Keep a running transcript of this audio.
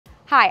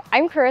Hi,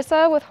 I'm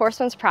Carissa with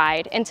Horsemen's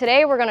Pride, and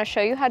today we're going to show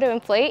you how to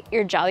inflate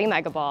your Jelly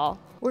Mega Ball.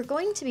 We're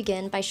going to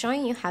begin by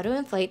showing you how to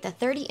inflate the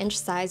 30-inch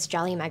size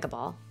Jelly Mega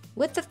Ball.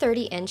 With the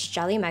 30-inch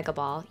Jelly Mega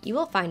Ball, you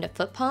will find a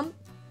foot pump,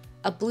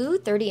 a blue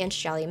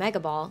 30-inch Jelly Mega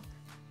Ball,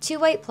 2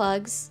 white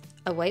plugs,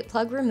 a white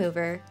plug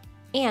remover,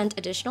 and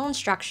additional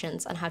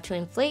instructions on how to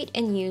inflate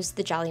and use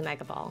the Jelly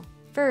Mega Ball.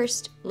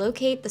 First,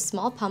 locate the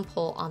small pump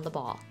hole on the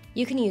ball.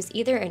 You can use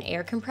either an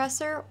air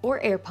compressor or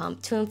air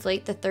pump to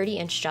inflate the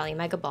 30-inch Jelly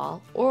Mega Ball,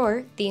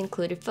 or the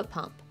included foot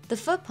pump. The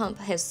foot pump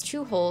has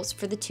 2 holes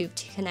for the tube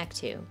to connect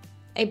to,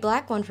 a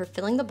black one for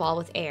filling the ball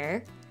with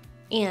air,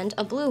 and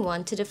a blue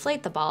one to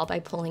deflate the ball by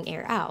pulling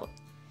air out.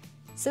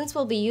 Since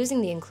we'll be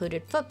using the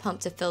included foot pump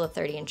to fill the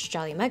 30-inch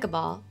Jelly Mega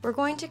Ball, we're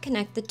going to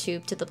connect the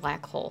tube to the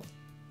black hole.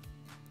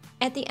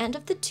 At the end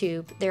of the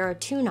tube, there are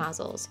 2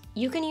 nozzles.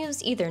 You can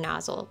use either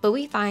nozzle, but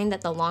we find that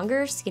the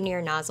longer,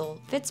 skinnier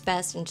nozzle fits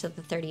best into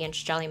the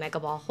 30-inch Jelly Mega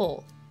Ball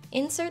hole.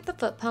 Insert the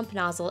foot pump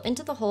nozzle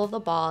into the hole of the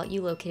ball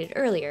you located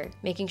earlier,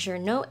 making sure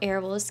no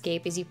air will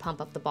escape as you pump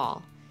up the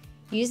ball.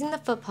 Using the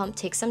foot pump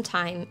takes some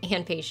time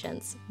and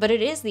patience, but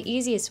it is the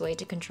easiest way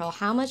to control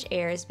how much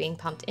air is being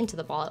pumped into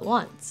the ball at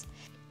once.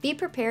 Be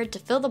prepared to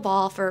fill the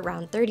ball for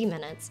around 30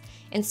 minutes,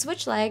 and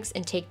switch legs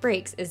and take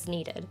breaks as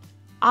needed.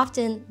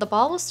 Often, the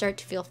ball will start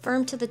to feel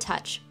firm to the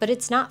touch, but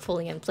it's not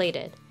fully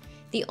inflated.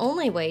 The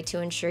only way to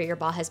ensure your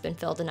ball has been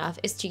filled enough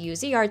is to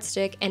use a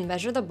yardstick and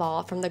measure the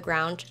ball from the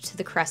ground to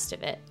the crest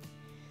of it.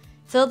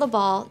 Fill the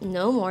ball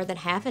no more than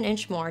 ½ an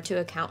inch more to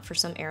account for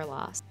some air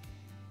loss.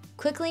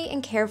 Quickly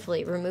and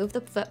carefully remove the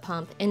foot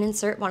pump and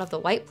insert one of the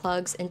white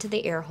plugs into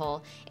the air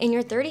hole, and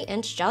your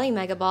 30-inch Jelly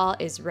Mega Ball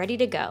is ready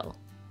to go.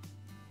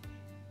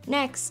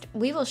 Next,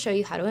 we will show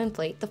you how to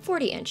inflate the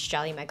 40-inch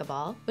Jelly Mega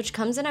Ball, which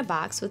comes in a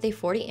box with a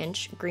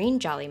 40-inch green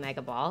Jelly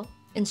Mega Ball,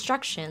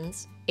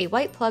 instructions, a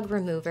white plug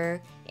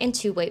remover, and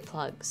 2 white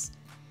plugs.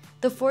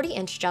 The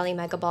 40-inch Jelly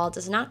Mega Ball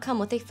does not come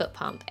with a foot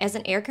pump, as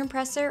an air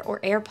compressor or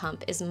air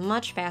pump is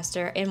much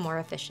faster and more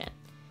efficient.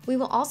 We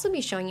will also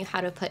be showing you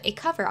how to put a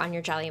cover on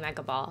your Jelly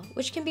Mega Ball,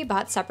 which can be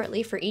bought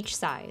separately for each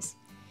size.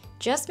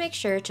 Just make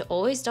sure to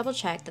always double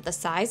check that the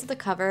size of the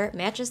cover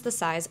matches the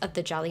size of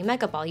the Jelly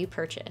Mega Ball you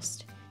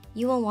purchased.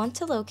 You will want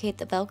to locate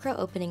the Velcro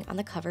opening on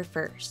the cover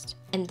first,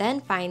 and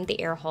then find the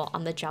air hole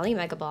on the Jelly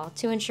Mega Ball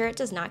to ensure it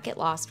does not get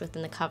lost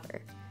within the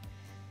cover.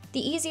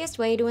 The easiest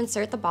way to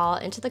insert the ball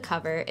into the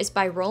cover is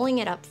by rolling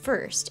it up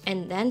first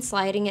and then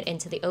sliding it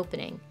into the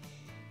opening.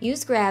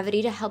 Use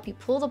gravity to help you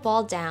pull the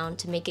ball down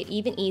to make it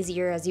even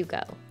easier as you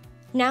go.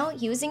 Now,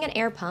 using an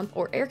air pump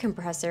or air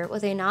compressor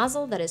with a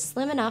nozzle that is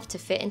slim enough to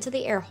fit into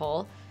the air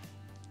hole,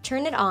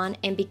 turn it on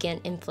and begin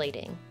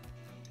inflating.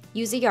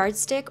 Use a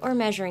yardstick or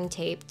measuring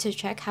tape to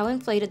check how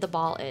inflated the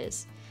ball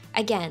is.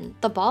 Again,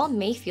 the ball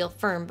may feel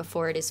firm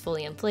before it is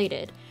fully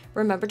inflated.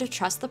 Remember to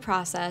trust the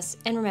process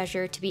and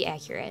measure to be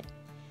accurate.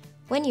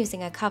 When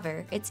using a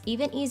cover, it's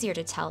even easier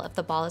to tell if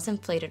the ball is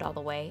inflated all the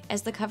way,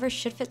 as the cover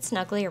should fit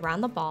snugly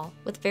around the ball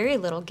with very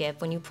little give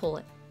when you pull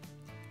it.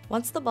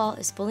 Once the ball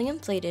is fully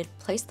inflated,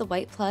 place the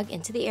white plug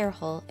into the air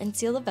hole and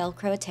seal the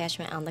Velcro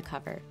attachment on the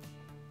cover.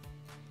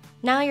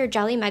 Now your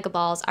Jelly Mega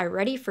Balls are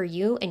ready for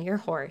you and your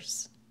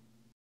horse.